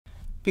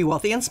Be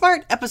Wealthy and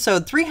Smart,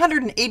 episode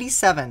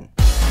 387.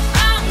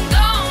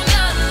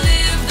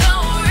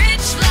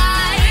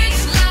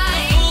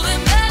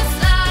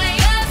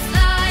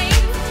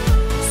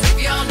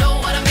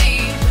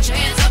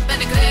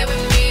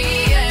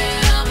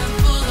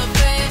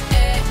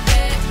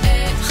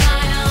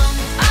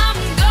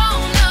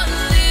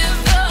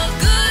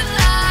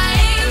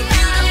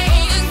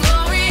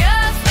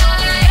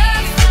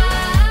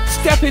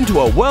 Step into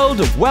a world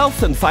of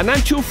wealth and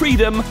financial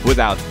freedom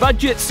without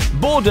budgets,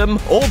 boredom,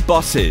 or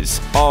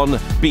bosses on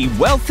Be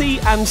Wealthy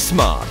and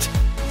Smart.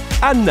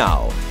 And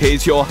now,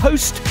 here's your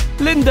host,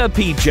 Linda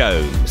P.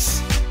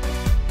 Jones.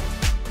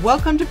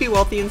 Welcome to Be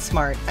Wealthy and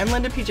Smart. I'm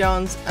Linda P.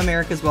 Jones,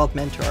 America's Wealth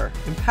Mentor,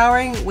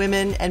 empowering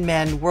women and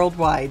men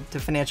worldwide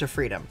to financial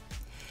freedom.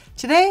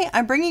 Today,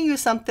 I'm bringing you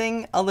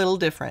something a little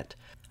different.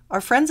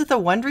 Our friends at the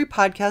Wondery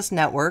Podcast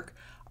Network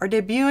are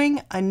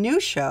debuting a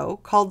new show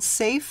called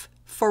Safe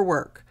for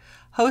Work,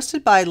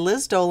 hosted by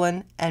Liz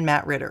Dolan and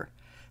Matt Ritter.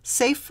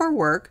 Safe for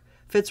Work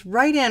fits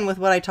right in with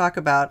what I talk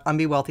about on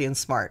Be Wealthy and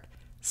Smart.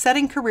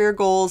 Setting career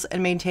goals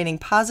and maintaining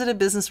positive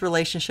business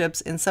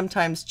relationships in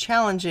sometimes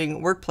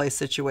challenging workplace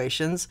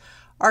situations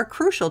are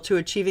crucial to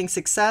achieving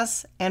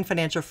success and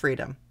financial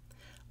freedom.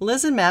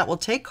 Liz and Matt will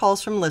take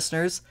calls from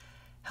listeners,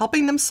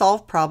 helping them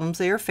solve problems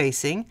they are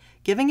facing,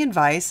 giving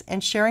advice,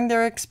 and sharing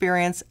their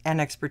experience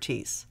and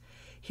expertise.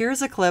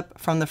 Here's a clip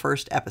from the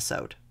first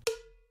episode.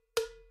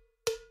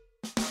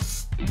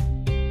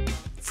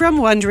 From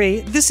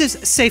Wondery, this is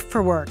Safe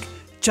for Work,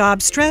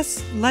 Job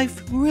Stress,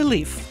 Life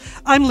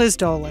Relief. I'm Liz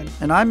Dolan.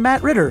 And I'm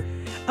Matt Ritter.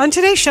 On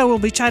today's show, we'll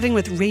be chatting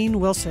with Rainn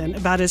Wilson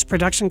about his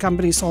production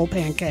company, Soul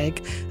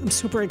Pancake. I'm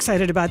super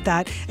excited about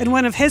that. And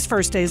one of his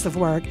first days of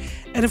work.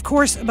 And of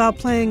course, about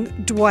playing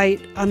Dwight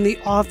on The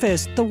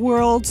Office, the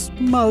world's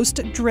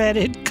most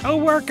dreaded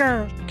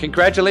coworker.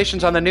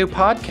 Congratulations on the new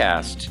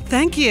podcast.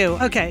 Thank you.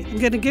 Okay, I'm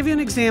going to give you an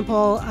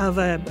example of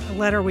a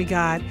letter we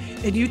got,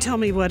 and you tell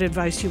me what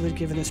advice you would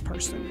give this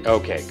person.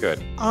 Okay,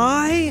 good.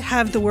 I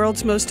have the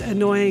world's most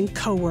annoying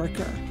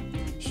coworker.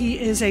 He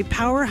is a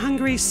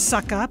power-hungry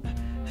suck-up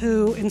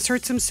who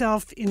inserts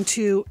himself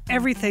into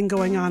everything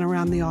going on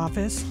around the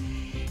office.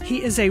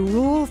 He is a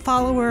rule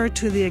follower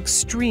to the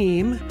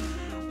extreme.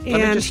 Let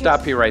me just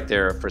stop you right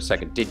there for a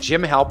second. Did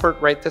Jim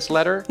Halpert write this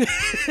letter?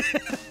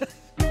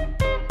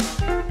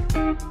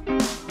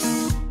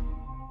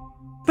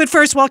 But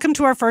first, welcome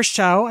to our first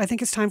show. I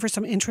think it's time for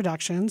some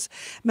introductions.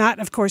 Matt,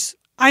 of course,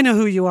 I know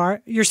who you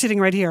are. You're sitting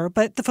right here,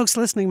 but the folks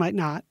listening might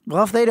not.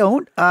 Well, if they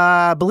don't,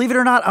 believe it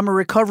or not, I'm a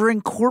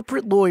recovering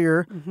corporate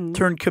lawyer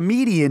turned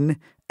comedian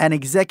and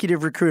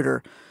executive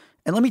recruiter.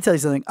 And let me tell you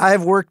something.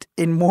 I've worked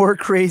in more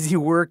crazy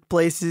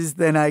workplaces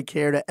than I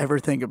care to ever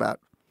think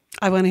about.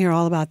 I want to hear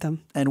all about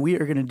them. And we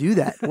are going to do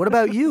that. What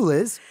about you,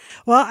 Liz?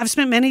 Well, I've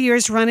spent many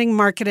years running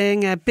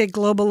marketing at big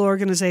global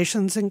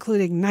organizations,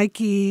 including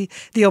Nike,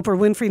 the Oprah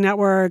Winfrey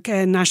Network,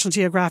 and National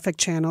Geographic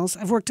channels.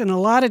 I've worked in a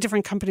lot of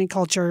different company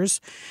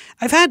cultures.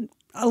 I've had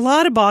a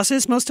lot of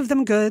bosses, most of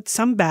them good,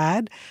 some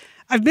bad.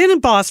 I've been a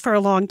boss for a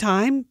long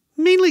time.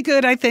 Mainly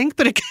good, I think,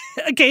 but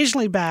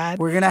occasionally bad.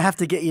 We're going to have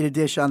to get you to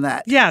dish on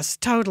that. Yes,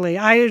 totally.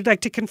 I'd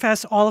like to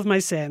confess all of my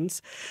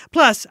sins.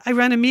 Plus, I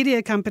run a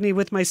media company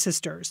with my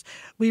sisters.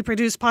 We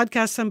produce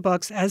podcasts and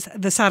books as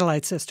the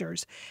Satellite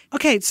Sisters.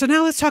 Okay, so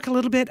now let's talk a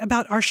little bit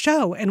about our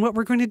show and what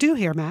we're going to do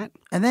here, Matt.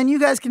 And then you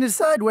guys can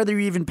decide whether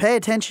you even pay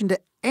attention to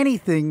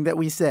anything that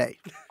we say.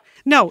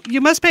 No,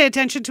 you must pay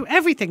attention to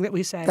everything that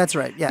we say. That's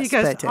right, yes,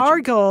 because pay attention. Our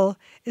goal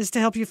is to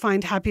help you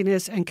find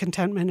happiness and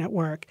contentment at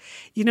work.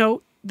 You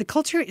know, the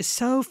culture is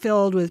so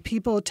filled with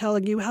people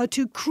telling you how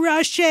to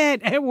crush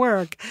it at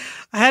work,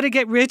 how to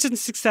get rich and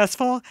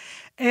successful.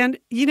 And,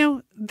 you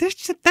know,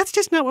 that's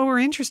just not what we're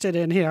interested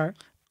in here.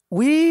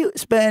 We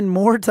spend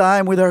more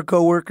time with our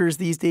coworkers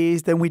these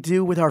days than we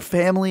do with our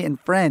family and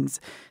friends.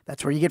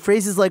 That's where you get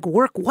phrases like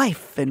work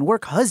wife and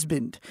work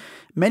husband.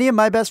 Many of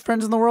my best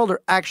friends in the world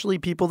are actually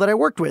people that I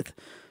worked with.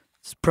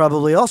 It's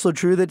probably also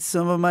true that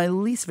some of my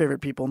least favorite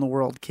people in the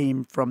world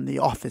came from the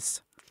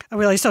office. Oh,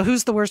 really? So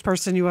who's the worst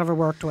person you ever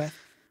worked with?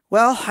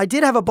 Well, I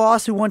did have a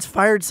boss who once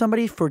fired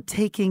somebody for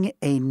taking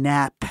a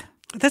nap.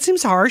 That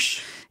seems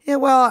harsh. Yeah,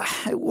 well,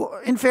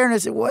 in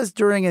fairness, it was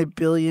during a $1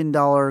 billion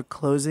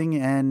closing,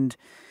 and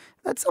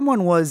that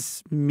someone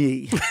was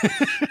me.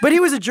 But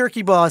he was a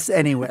jerky boss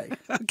anyway.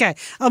 Okay.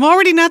 I'm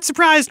already not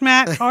surprised,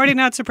 Matt. Already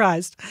not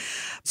surprised.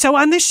 So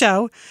on this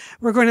show,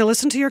 we're going to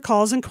listen to your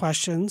calls and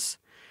questions.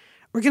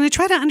 We're going to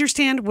try to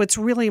understand what's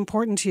really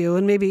important to you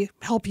and maybe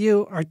help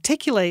you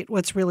articulate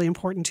what's really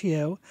important to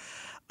you.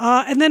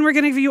 And then we're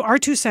going to give you our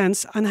 2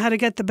 cents on how to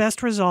get the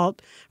best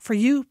result for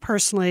you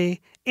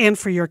personally and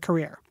for your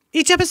career.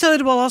 Each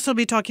episode will also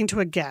be talking to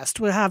a guest.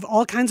 We'll have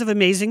all kinds of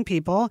amazing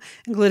people,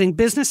 including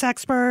business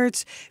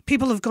experts,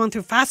 people who've gone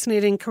through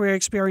fascinating career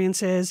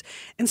experiences,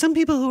 and some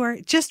people who are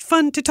just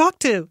fun to talk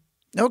to.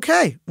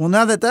 Okay. Well,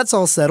 now that that's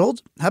all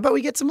settled, how about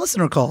we get some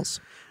listener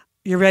calls?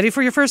 You ready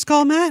for your first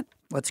call, Matt?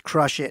 Let's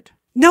crush it.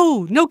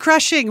 No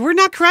crushing. We're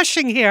not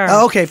crushing here.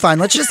 Oh, okay, fine.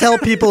 Let's just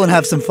help people and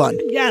have some fun.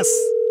 Yes.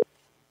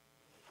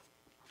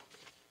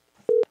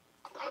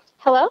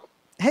 Hello?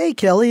 Hey,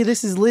 Kelly,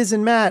 this is Liz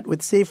and Matt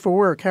with Safe for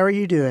Work. How are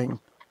you doing?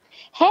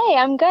 Hey,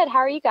 I'm good. How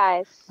are you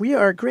guys? We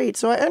are great.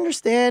 So I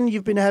understand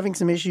you've been having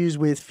some issues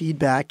with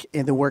feedback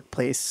in the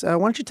workplace. Why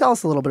don't you tell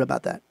us a little bit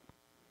about that?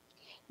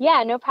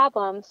 Yeah, no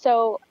problem.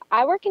 So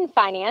I work in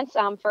finance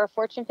for a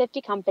Fortune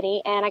 50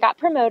 company, and I got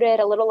promoted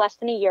a little less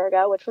than a year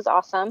ago, which was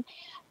awesome.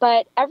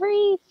 But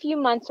every few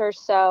months or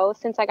so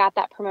since I got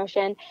that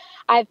promotion,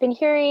 I've been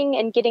hearing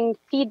and getting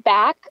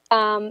feedback,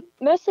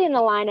 mostly in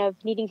the line of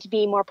needing to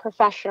be more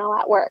professional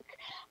at work.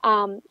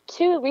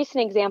 Two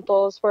recent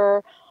examples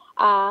were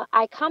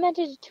I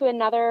commented to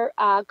another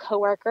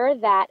coworker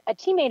that a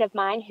teammate of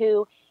mine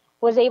who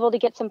was able to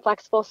get some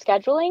flexible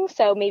scheduling,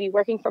 so maybe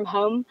working from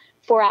home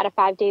 4 out of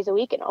 5 days a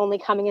week and only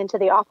coming into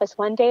the office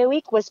 1 day a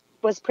week was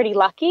pretty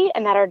lucky,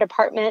 and that our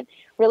department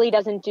really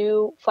doesn't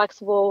do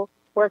flexible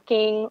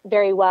working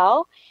very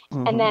well.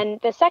 And then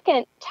the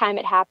second time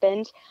it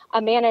happened,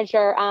 a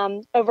manager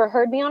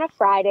overheard me on a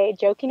Friday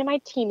joking to my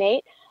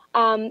teammate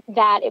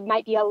that it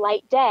might be a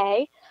light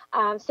day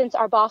since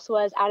our boss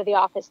was out of the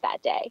office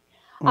that day.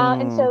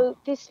 And so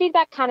this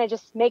feedback kind of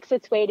just makes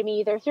its way to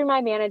me either through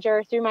my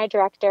manager, through my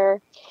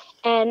director.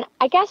 And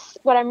I guess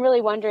what I'm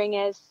really wondering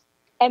is,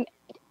 am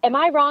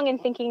I wrong in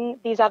thinking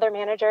these other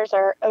managers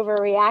are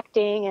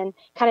overreacting and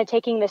kind of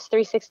taking this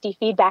 360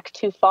 feedback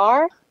too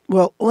far?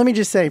 Well, let me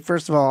just say,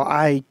 first of all,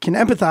 I can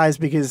empathize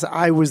because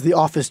I was the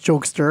office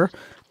jokester.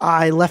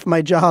 I left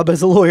my job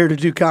as a lawyer to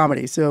do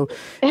comedy. So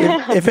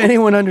if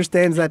anyone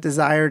understands that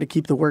desire to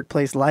keep the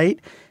workplace light,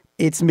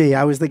 it's me.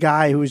 I was the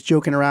guy who was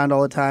joking around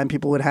all the time.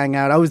 People would hang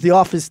out. I was the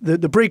office,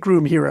 the break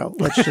room hero,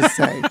 let's just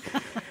say.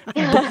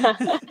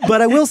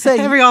 But I will say...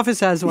 Every office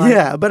has one.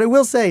 Yeah, but I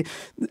will say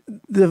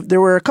there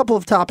were a couple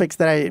of topics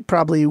that I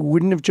probably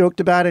wouldn't have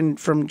joked about. And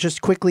from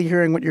just quickly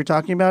hearing what you're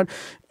talking about,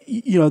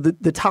 you know,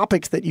 the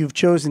topics that you've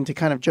chosen to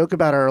kind of joke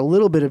about are a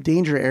little bit of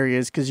danger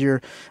areas because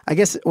I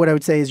guess what I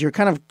would say is you're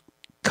kind of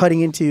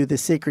cutting into the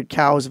sacred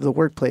cows of the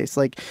workplace.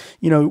 Like,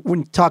 you know,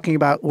 when talking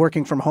about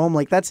working from home,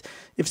 like that's,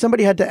 if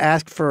somebody had to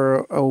ask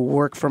for a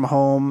work from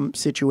home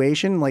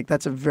situation, like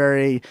that's a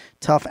very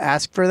tough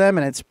ask for them.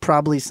 And it's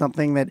probably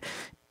something that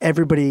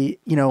everybody,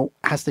 you know,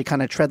 has to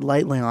kind of tread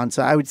lightly on.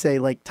 So I would say,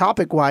 like,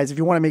 topic wise, if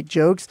you want to make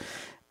jokes,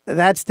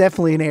 that's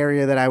definitely an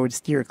area that I would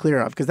steer clear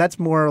of because that's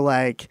more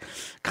like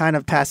kind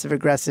of passive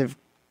aggressive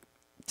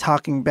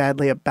talking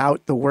badly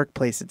about the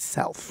workplace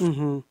itself.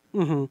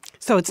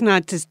 So it's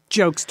not just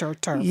jokester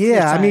turf.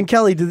 Yeah, I mean,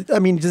 Kelly, does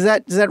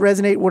that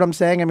resonate what I'm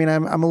saying? I mean,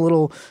 I'm a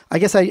little, I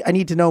guess I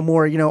need to know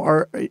more, you know,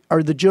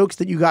 are the jokes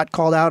that you got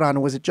called out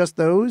on, was it just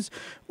those,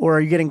 or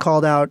are you getting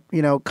called out,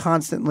 you know,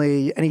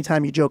 constantly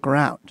anytime you joke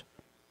around?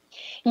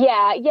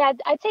 Yeah,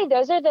 I'd say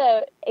those are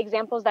the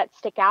examples that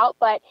stick out,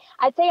 but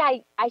I'd say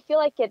I feel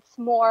like it's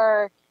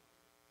more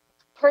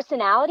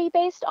personality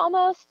based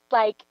almost.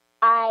 Like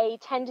I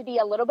tend to be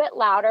a little bit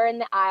louder in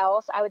the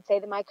aisles, I would say,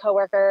 than my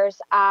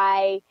coworkers.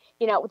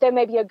 There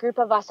may be a group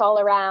of us all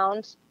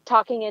around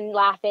talking and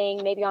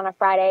laughing maybe on a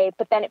Friday,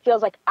 but then it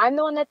feels like I'm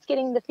the one that's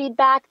getting the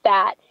feedback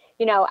that,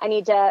 you know, I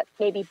need to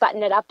maybe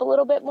button it up a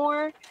little bit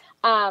more.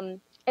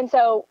 And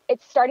so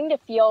it's starting to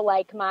feel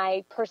like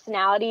my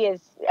personality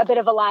is a bit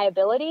of a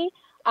liability,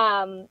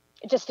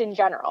 just in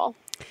general.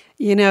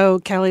 You know,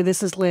 Kelly,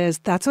 this is Liz.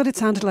 That's what it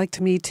sounded like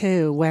to me,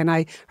 too, when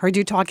I heard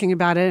you talking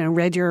about it and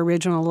read your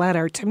original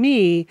letter. To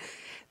me,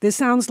 this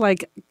sounds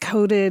like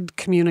coded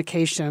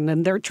communication,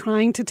 and they're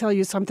trying to tell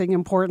you something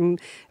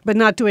important, but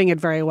not doing it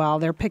very well.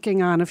 They're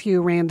picking on a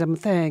few random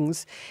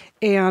things,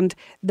 and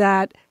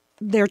that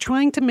they're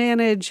trying to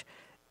manage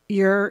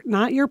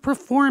not your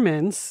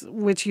performance,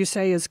 which you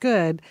say is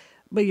good,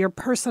 but your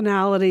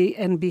personality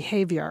and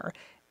behavior.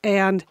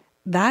 And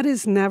that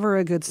is never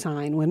a good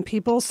sign. When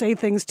people say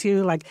things to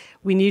you like,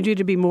 we need you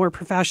to be more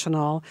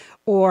professional,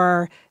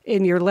 or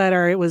in your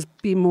letter, it was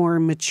be more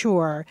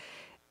mature.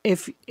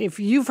 If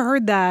you've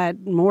heard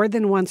that more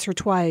than once or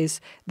twice,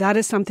 that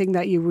is something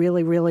that you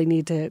really, really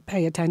need to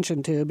pay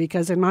attention to.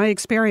 Because in my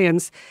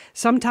experience,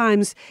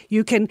 sometimes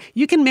you can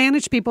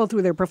manage people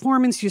through their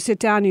performance. You sit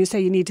down and you say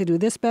you need to do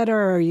this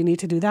better or you need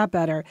to do that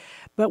better.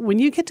 But when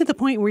you get to the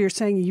point where you're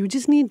saying you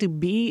just need to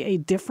be a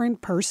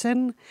different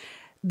person,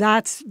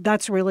 that's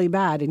really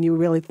bad. And you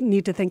really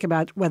need to think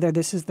about whether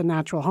this is the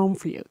natural home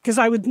for you. Because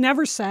I would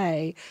never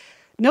say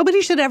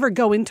nobody should ever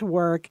go into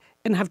work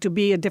and have to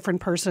be a different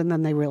person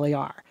than they really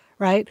are,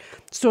 right?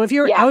 So if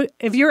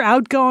you're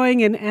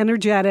outgoing and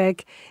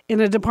energetic in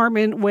a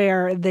department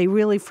where they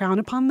really frown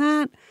upon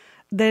that,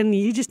 then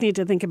you just need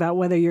to think about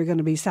whether you're going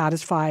to be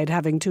satisfied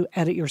having to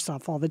edit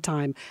yourself all the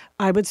time.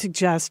 I would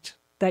suggest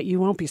that you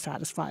won't be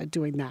satisfied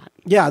doing that.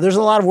 Yeah, there's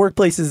a lot of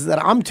workplaces that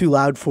I'm too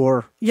loud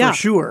for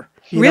sure.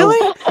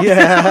 Really?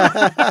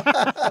 Yeah.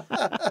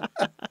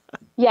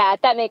 Yeah,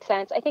 that makes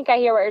sense. I think I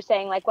hear what you're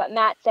saying. Like what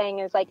Matt's saying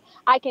is like,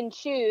 I can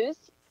choose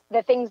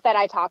the things that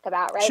I talk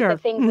about, right? Sure.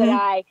 The things that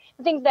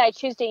I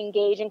choose to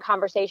engage in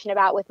conversation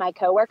about with my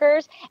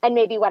coworkers. And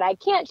maybe what I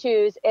can't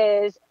choose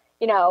is,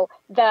 you know,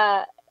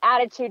 the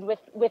attitude with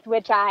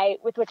which I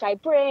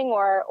bring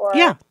or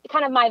Yeah.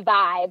 kind of my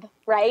vibe,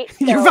 right?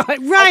 You're So right.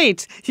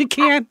 Right. You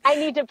can't. I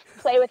need to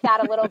play with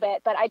that a little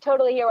bit, but I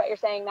totally hear what you're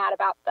saying, Matt,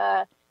 about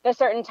the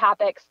certain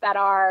topics that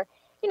are,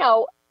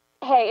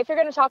 hey, if you're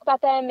going to talk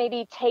about them,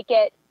 maybe take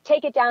it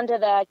down to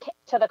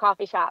the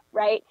coffee shop,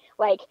 right?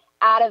 Like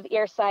out of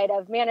earsight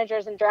of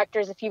managers and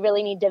directors if you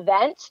really need to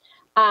vent,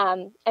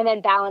 and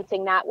then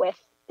balancing that with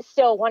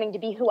still wanting to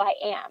be who I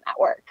am at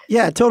work.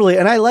 Yeah, totally.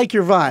 And I like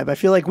your vibe. I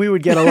feel like we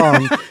would get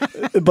along.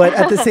 But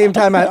at the same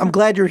time, I'm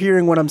glad you're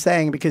hearing what I'm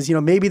saying because,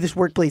 maybe this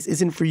workplace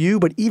isn't for you,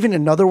 but even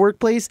another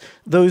workplace,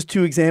 those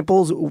two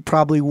examples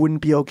probably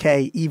wouldn't be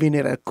okay, even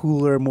in a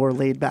cooler, more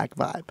laid back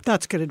vibe.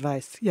 That's good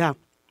advice. Yeah.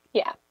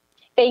 Yeah.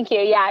 Thank you.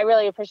 Yeah, I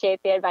really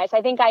appreciate the advice.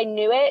 I think I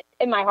knew it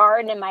in my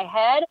heart and in my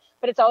head,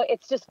 but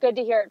it's just good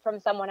to hear it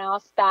from someone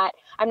else that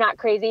I'm not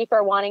crazy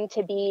for wanting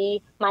to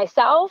be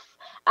myself,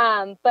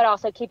 but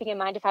also keeping in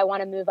mind if I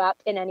want to move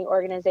up in any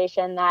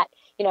organization that,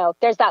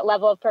 there's that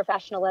level of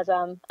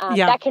professionalism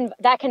that can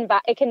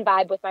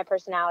vibe with my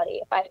personality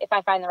if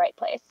I find the right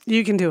place.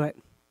 You can do it.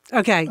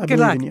 Okay. I Good believe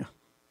luck. in you.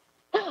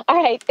 All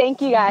right.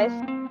 Thank you, guys.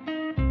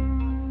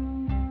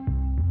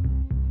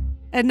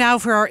 And now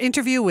for our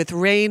interview with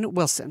Rainn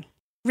Wilson.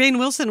 Rainn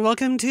Wilson,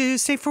 welcome to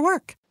Safe for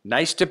Work.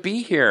 Nice to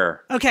be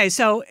here. Okay,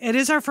 so it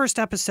is our first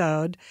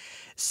episode.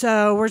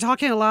 So we're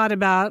talking a lot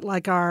about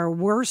like our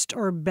worst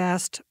or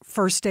best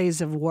first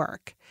days of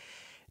work.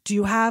 Do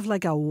you have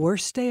like a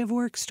worst day of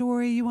work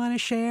story you want to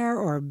share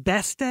or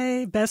best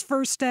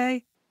first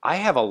day? I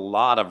have a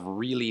lot of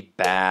really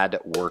bad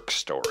work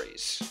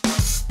stories.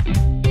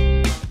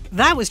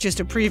 That was just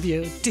a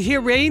preview. To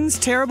hear Rainn's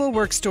terrible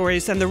work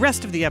stories and the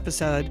rest of the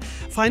episode,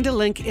 find a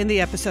link in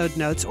the episode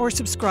notes or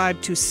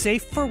subscribe to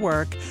Safe for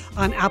Work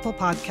on Apple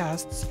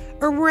Podcasts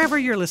or wherever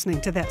you're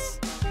listening to this.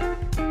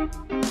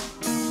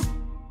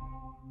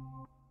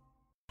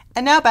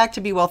 And now back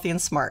to Be Wealthy and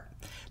Smart.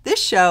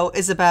 This show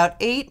is about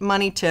 8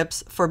 money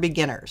tips for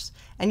beginners.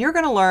 And you're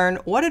going to learn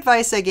what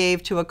advice I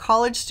gave to a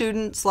college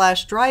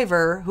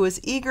student/driver who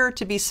is eager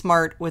to be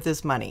smart with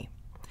his money.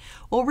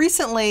 Well,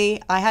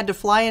 recently I had to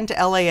fly into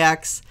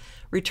LAX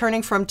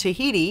returning from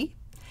Tahiti,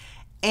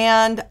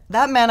 and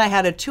that meant I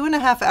had a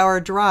 2.5-hour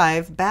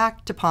drive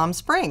back to Palm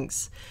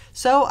Springs.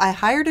 So I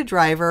hired a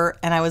driver,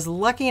 and I was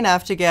lucky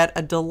enough to get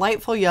a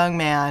delightful young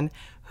man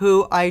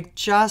who I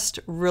just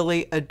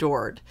really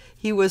adored.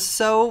 He was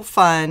so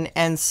fun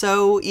and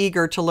so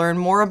eager to learn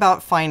more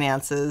about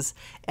finances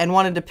and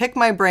wanted to pick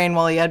my brain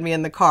while he had me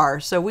in the car.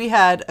 So we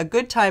had a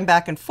good time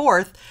back and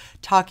forth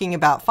talking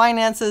about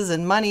finances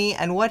and money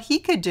and what he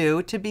could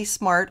do to be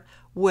smart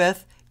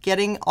with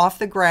getting off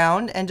the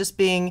ground and just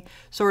being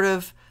sort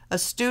of a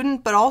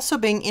student, but also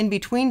being in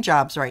between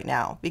jobs right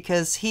now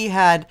because he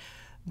had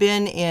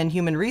been in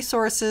human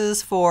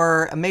resources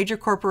for a major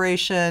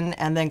corporation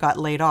and then got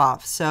laid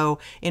off. So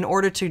in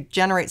order to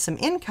generate some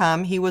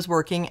income, he was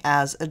working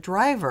as a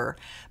driver.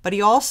 But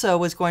he also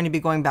was going to be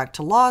going back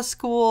to law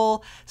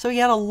school. So he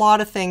had a lot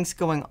of things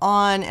going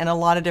on and a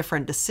lot of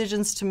different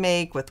decisions to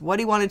make with what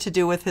he wanted to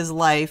do with his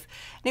life.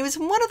 And it was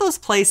one of those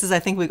places I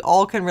think we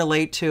all can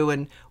relate to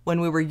and when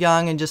we were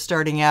young and just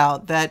starting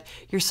out, that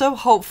you're so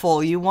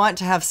hopeful, you want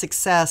to have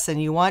success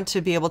and you want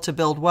to be able to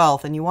build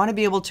wealth and you want to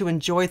be able to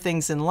enjoy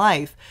things in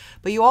life,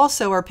 but you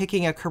also are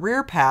picking a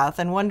career path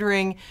and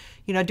wondering,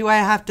 do I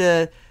have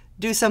to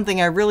do something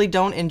I really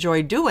don't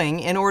enjoy doing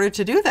in order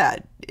to do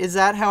that? Is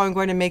that how I'm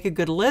going to make a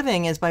good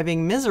living, is by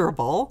being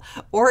miserable?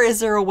 Or is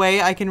there a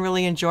way I can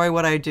really enjoy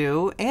what I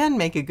do and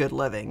make a good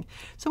living?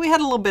 So we had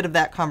a little bit of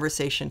that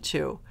conversation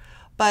too.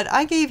 But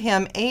I gave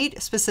him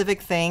 8 specific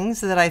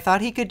things that I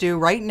thought he could do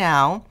right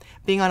now,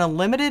 being on a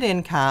limited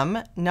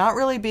income, not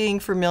really being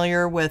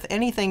familiar with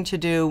anything to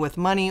do with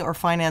money or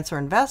finance or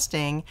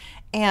investing,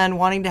 and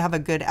wanting to have a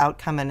good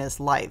outcome in his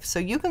life. So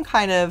you can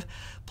kind of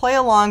play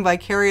along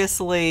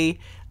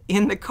vicariously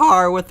in the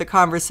car with the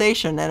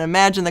conversation and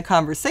imagine the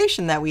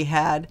conversation that we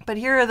had. But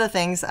here are the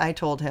things I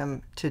told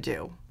him to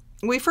do.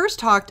 We first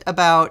talked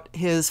about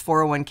his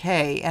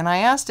 401k, and I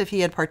asked if he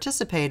had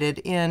participated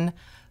in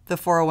the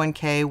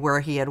 401k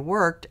where he had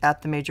worked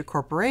at the major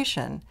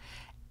corporation.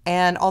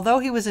 And although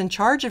he was in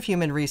charge of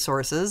human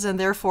resources and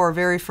therefore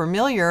very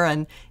familiar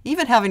and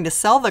even having to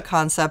sell the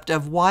concept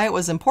of why it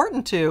was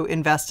important to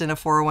invest in a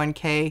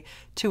 401k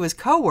to his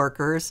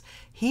coworkers,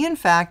 he in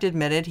fact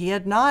admitted he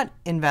had not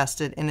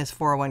invested in his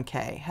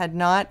 401k, had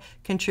not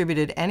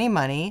contributed any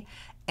money,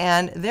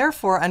 and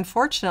therefore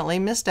unfortunately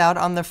missed out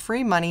on the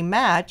free money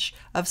match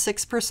of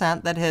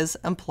 6% that his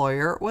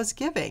employer was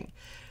giving.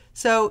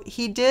 So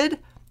he did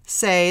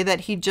say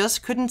that he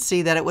just couldn't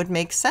see that it would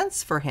make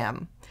sense for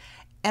him.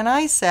 And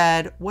I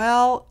said,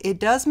 well, it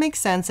does make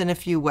sense in a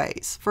few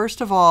ways.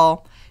 First of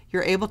all,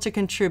 you're able to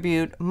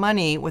contribute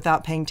money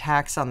without paying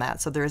tax on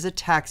that. So there is a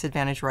tax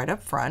advantage right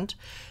up front.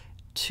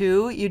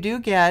 2, you do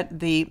get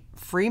the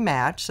free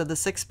match, so the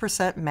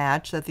 6%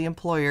 match that the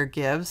employer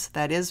gives.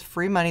 That is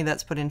free money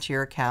that's put into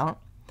your account.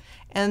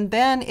 And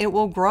then it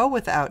will grow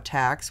without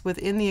tax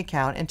within the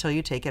account until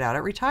you take it out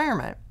at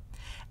retirement.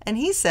 And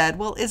he said,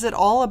 well, is it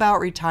all about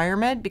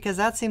retirement? Because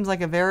that seems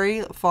like a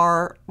very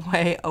far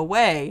way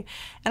away.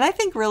 And I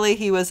think really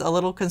he was a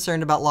little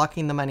concerned about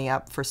locking the money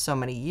up for so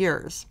many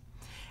years.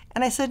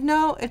 And I said,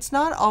 no, it's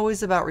not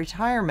always about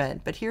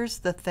retirement, but here's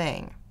the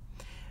thing.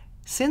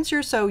 Since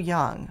you're so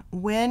young,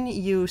 when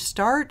you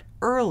start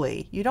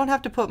early, you don't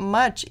have to put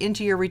much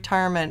into your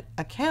retirement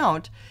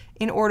account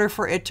in order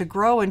for it to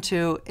grow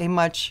into a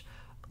much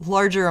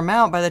larger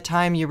amount by the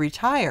time you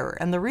retire.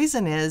 And the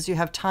reason is you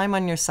have time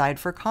on your side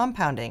for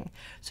compounding.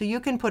 So you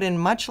can put in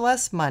much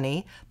less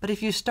money, but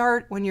if you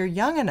start when you're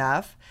young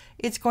enough,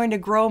 it's going to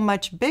grow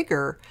much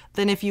bigger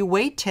than if you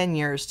wait 10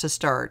 years to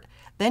start.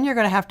 Then you're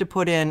going to have to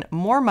put in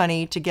more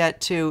money to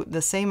get to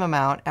the same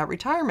amount at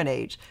retirement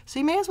age. So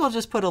you may as well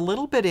just put a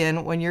little bit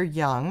in when you're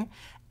young,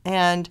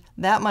 and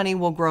that money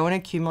will grow and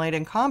accumulate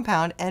and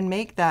compound and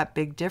make that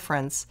big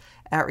difference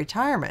at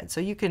retirement. So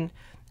you can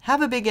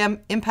have a big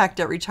impact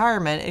at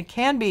retirement. It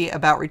can be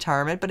about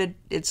retirement, but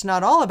it's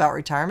not all about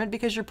retirement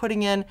because you're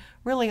putting in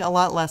really a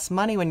lot less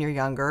money when you're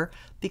younger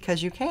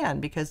because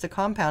the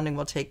compounding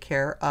will take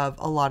care of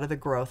a lot of the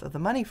growth of the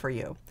money for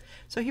you.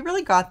 So he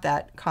really got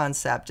that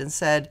concept and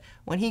said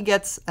when he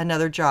gets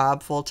another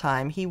job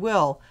full-time, he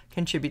will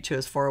contribute to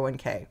his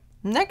 401k.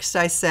 Next,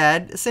 I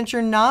said, since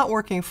you're not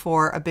working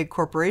for a big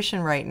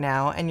corporation right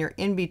now and you're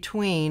in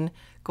between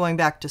going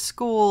back to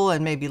school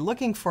and maybe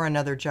looking for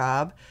another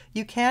job,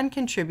 you can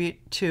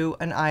contribute to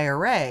an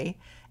IRA.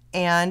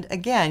 And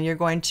again, you're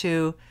going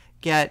to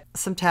get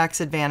some tax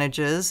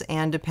advantages,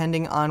 and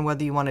depending on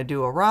whether you want to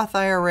do a Roth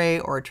IRA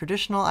or a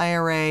traditional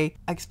IRA,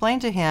 I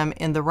explained to him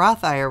in the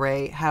Roth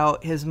IRA how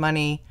his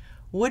money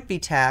would be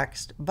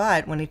taxed,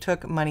 but when he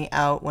took money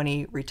out when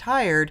he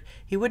retired,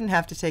 he wouldn't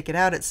have to take it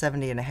out at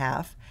 70 and a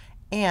half,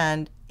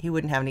 and he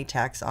wouldn't have any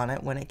tax on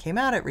it when it came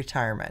out at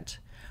retirement.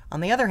 On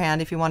the other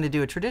hand, if you wanted to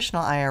do a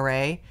traditional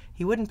IRA,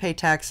 he wouldn't pay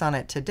tax on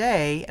it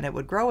today and it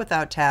would grow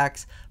without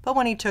tax, but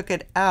when he took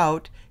it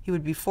out, he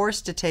would be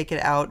forced to take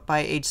it out by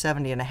age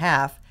 70 and a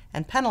half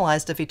and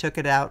penalized if he took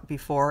it out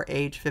before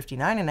age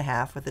 59 and a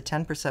half with a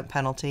 10%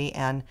 penalty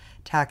and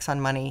tax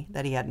on money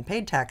that he hadn't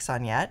paid tax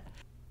on yet.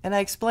 And I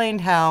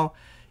explained how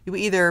you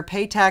either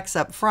pay tax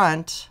up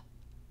front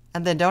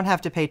and then don't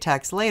have to pay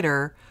tax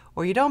later,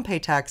 or you don't pay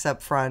tax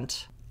up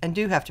front and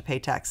do have to pay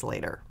tax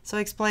later. So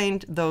I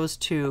explained those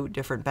two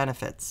different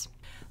benefits.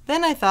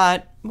 Then I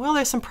thought, well,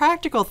 there's some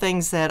practical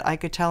things that I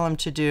could tell him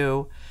to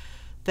do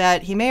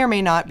that he may or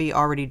may not be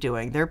already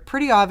doing. They're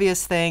pretty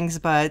obvious things,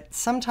 but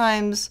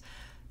sometimes,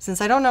 since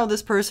I don't know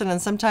this person,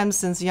 and sometimes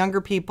since younger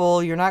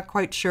people, you're not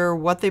quite sure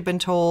what they've been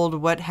told,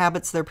 what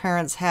habits their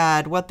parents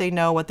had, what they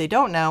know, what they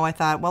don't know, I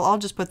thought, well, I'll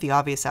just put the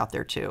obvious out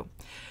there too.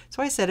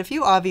 So I said a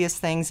few obvious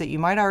things that you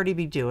might already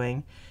be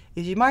doing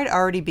is you might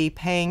already be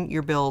paying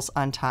your bills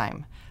on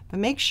time. But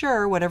make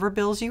sure whatever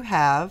bills you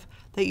have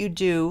that you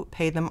do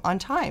pay them on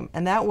time.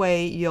 And that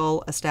way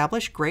you'll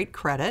establish great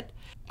credit.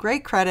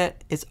 Great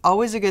credit is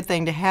always a good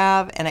thing to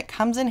have, and it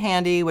comes in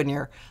handy when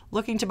you're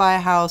looking to buy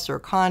a house or a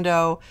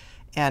condo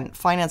and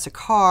finance a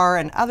car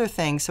and other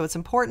things. So it's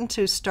important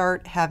to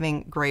start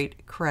having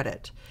great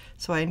credit.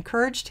 So I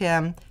encouraged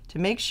him to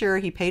make sure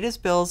he paid his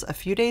bills a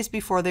few days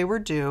before they were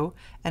due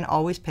and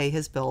always pay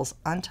his bills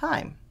on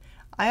time.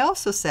 I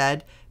also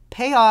said,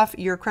 pay off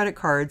your credit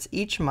cards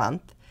each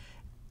month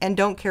and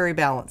don't carry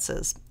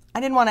balances. I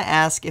didn't want to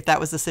ask if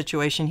that was the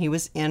situation he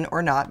was in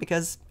or not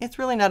because it's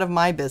really none of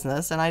my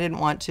business and I didn't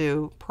want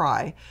to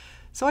pry.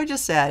 So I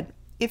just said,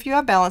 if you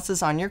have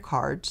balances on your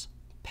cards,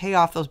 pay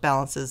off those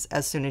balances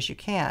as soon as you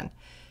can.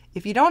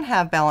 If you don't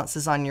have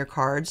balances on your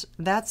cards,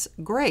 that's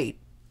great.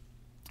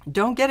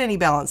 Don't get any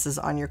balances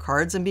on your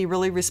cards and be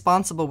really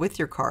responsible with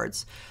your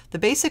cards. The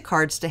basic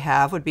cards to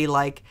have would be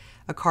like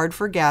a card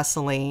for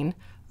gasoline,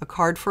 a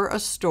card for a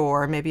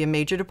store, maybe a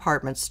major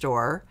department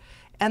store.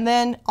 And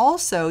then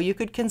also you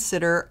could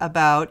consider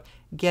about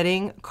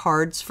getting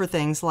cards for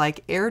things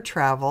like air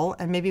travel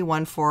and maybe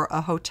one for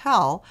a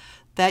hotel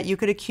that you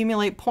could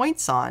accumulate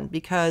points on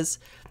because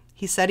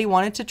he said he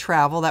wanted to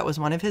travel. That was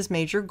one of his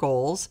major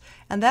goals.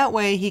 And that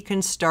way he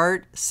can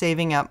start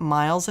saving up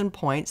miles and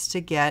points to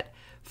get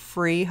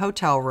free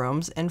hotel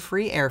rooms and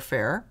free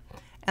airfare.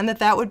 And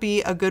that would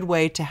be a good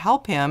way to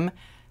help him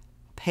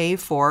pay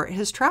for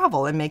his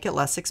travel and make it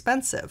less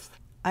expensive.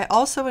 I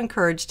also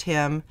encouraged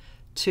him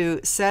to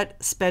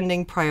set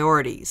spending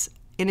priorities.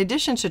 In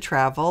addition to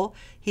travel,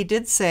 he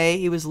did say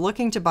he was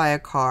looking to buy a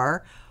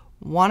car,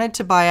 wanted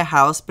to buy a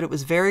house, but it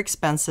was very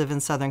expensive in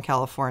Southern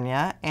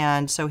California,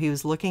 and so he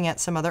was looking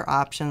at some other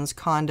options,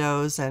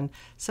 condos and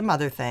some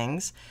other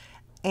things.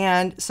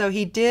 And so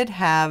he did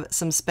have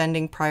some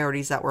spending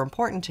priorities that were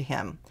important to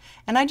him.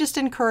 And I just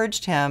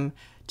encouraged him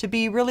to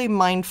be really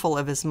mindful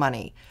of his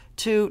money,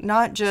 to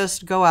not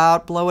just go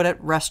out, blow it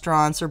at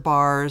restaurants or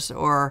bars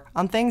or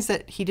on things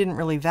that he didn't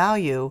really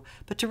value,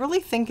 but to really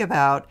think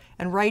about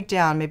and write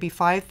down maybe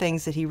 5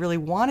 things that he really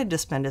wanted to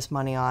spend his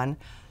money on,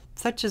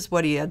 such as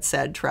what he had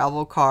said,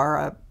 travel, car,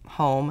 a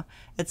home,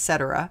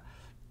 etc.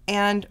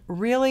 And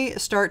really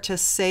start to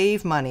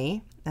save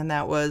money, and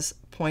that was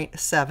point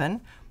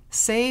 7,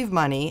 save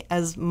money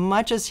as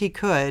much as he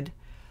could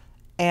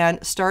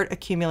and start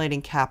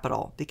accumulating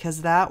capital,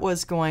 because that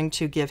was going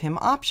to give him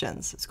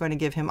options. It's going to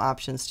give him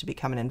options to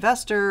become an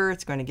investor.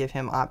 It's going to give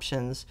him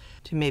options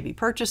to maybe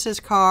purchase his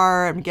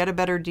car and get a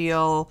better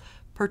deal,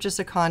 purchase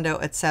a condo,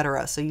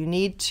 etc. So you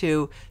need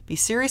to be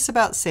serious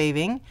about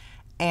saving,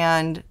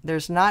 and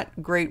there's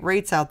not great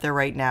rates out there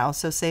right now,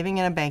 so saving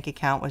in a bank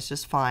account was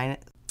just fine.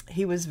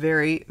 He was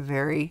very,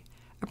 very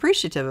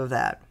appreciative of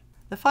that.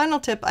 The final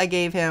tip I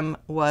gave him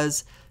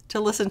was to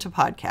listen to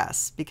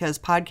podcasts, because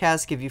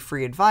podcasts give you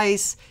free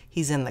advice.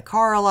 He's in the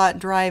car a lot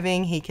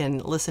driving. He can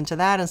listen to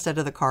that instead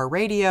of the car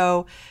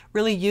radio.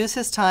 Really use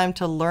his time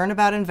to learn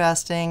about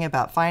investing,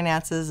 about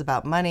finances,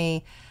 about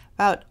money,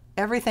 about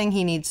everything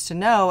he needs to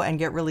know and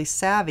get really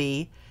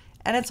savvy.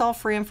 And it's all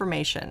free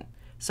information.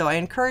 So I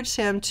encouraged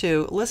him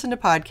to listen to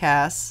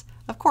podcasts,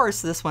 of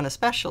course, this one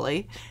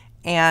especially,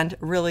 and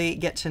really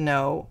get to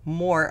know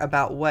more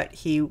about what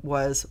he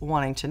was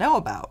wanting to know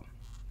about.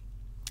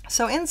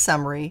 So in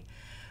summary,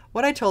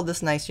 what I told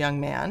this nice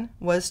young man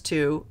was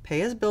to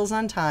pay his bills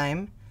on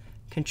time,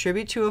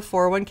 contribute to a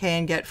 401k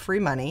and get free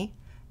money.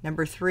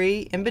 Number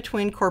 3, in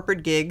between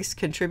corporate gigs,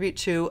 contribute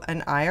to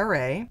an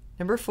IRA.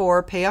 Number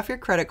 4, pay off your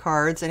credit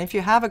cards. And if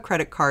you have a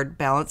credit card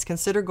balance,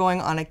 consider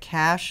going on a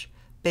cash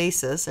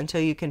basis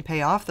until you can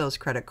pay off those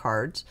credit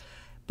cards.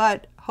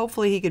 But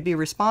hopefully he could be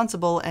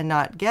responsible and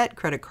not get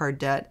credit card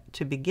debt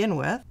to begin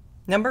with.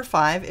 Number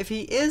 5, if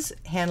he is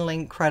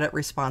handling credit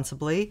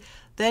responsibly,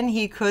 then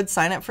he could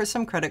sign up for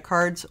some credit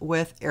cards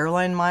with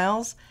airline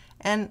miles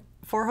and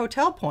for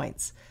hotel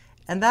points.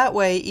 And that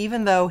way,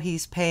 even though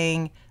he's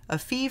paying a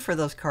fee for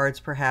those cards,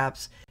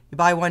 perhaps, you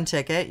buy one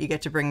ticket, you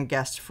get to bring a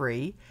guest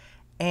free.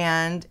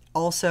 And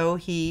also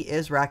he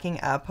is racking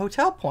up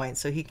hotel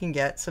points, so he can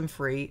get some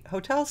free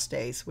hotel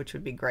stays, which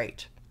would be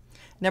great.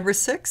 Number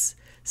 6,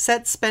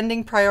 set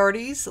spending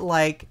priorities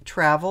like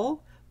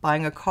travel,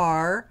 buying a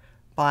car,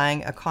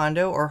 buying a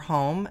condo or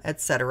home,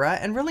 etc.,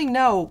 and really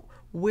know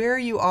where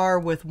you are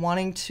with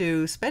wanting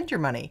to spend your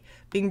money,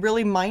 being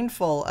really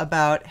mindful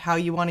about how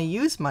you want to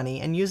use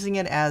money and using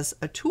it as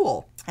a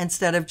tool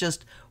instead of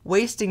just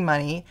wasting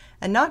money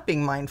and not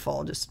being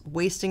mindful, just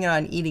wasting it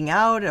on eating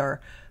out or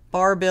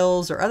bar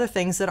bills or other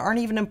things that aren't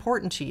even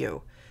important to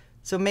you.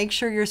 So make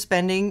sure you're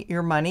spending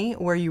your money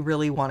where you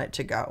really want it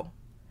to go.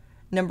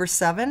 Number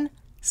 7,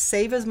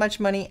 save as much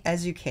money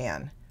as you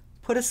can.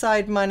 Put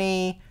aside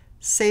money,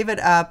 save it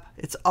up.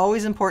 It's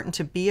always important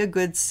to be a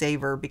good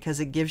saver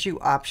because it gives you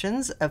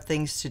options of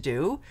things to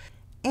do.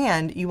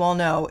 And you all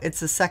know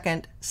it's the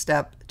second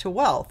step to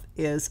wealth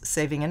is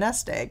saving a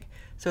nest egg.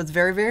 So it's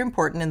very, very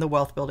important in the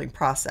wealth building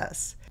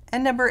process.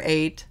 And number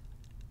 8,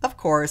 of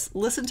course,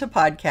 listen to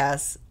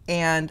podcasts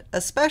and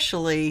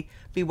especially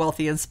Be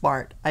Wealthy and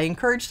Smart. I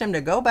encouraged him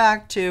to go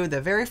back to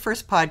the very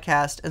first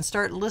podcast and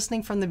start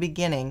listening from the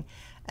beginning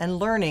and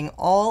learning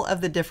all of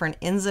the different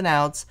ins and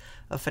outs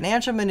of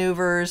financial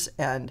maneuvers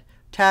and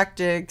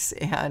tactics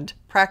and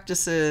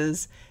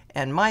practices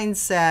and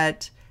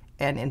mindset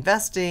and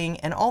investing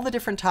and all the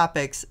different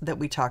topics that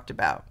we talked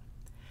about.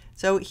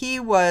 So he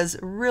was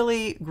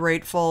really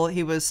grateful.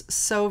 He was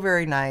so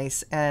very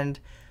nice and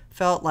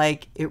felt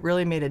like it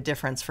really made a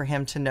difference for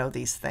him to know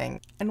these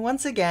things. And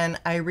once again,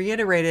 I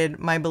reiterated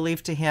my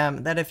belief to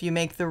him that if you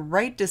make the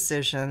right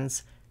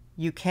decisions,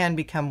 you can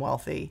become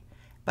wealthy.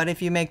 But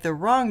if you make the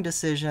wrong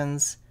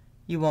decisions,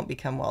 you won't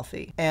become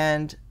wealthy.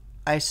 And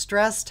I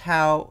stressed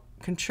how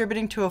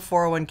contributing to a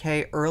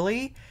 401k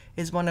early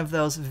is one of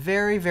those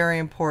very, very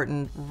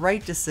important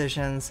right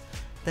decisions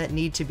that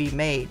need to be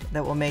made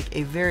that will make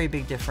a very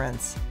big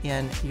difference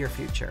in your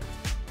future.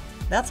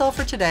 That's all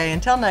for today.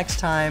 Until next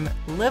time,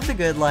 live the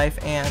good life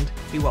and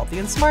be wealthy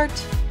and smart.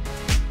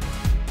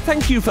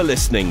 Thank you for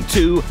listening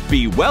to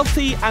Be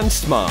Wealthy and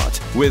Smart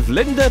with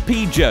Linda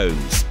P.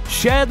 Jones.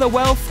 Share the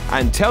wealth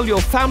and tell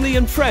your family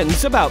and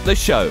friends about the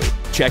show.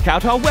 Check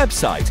out our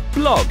website,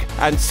 blog,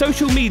 and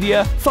social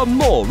media for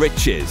more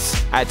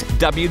riches at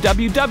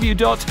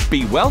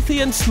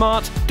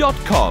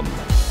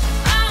www.bewealthyandsmart.com.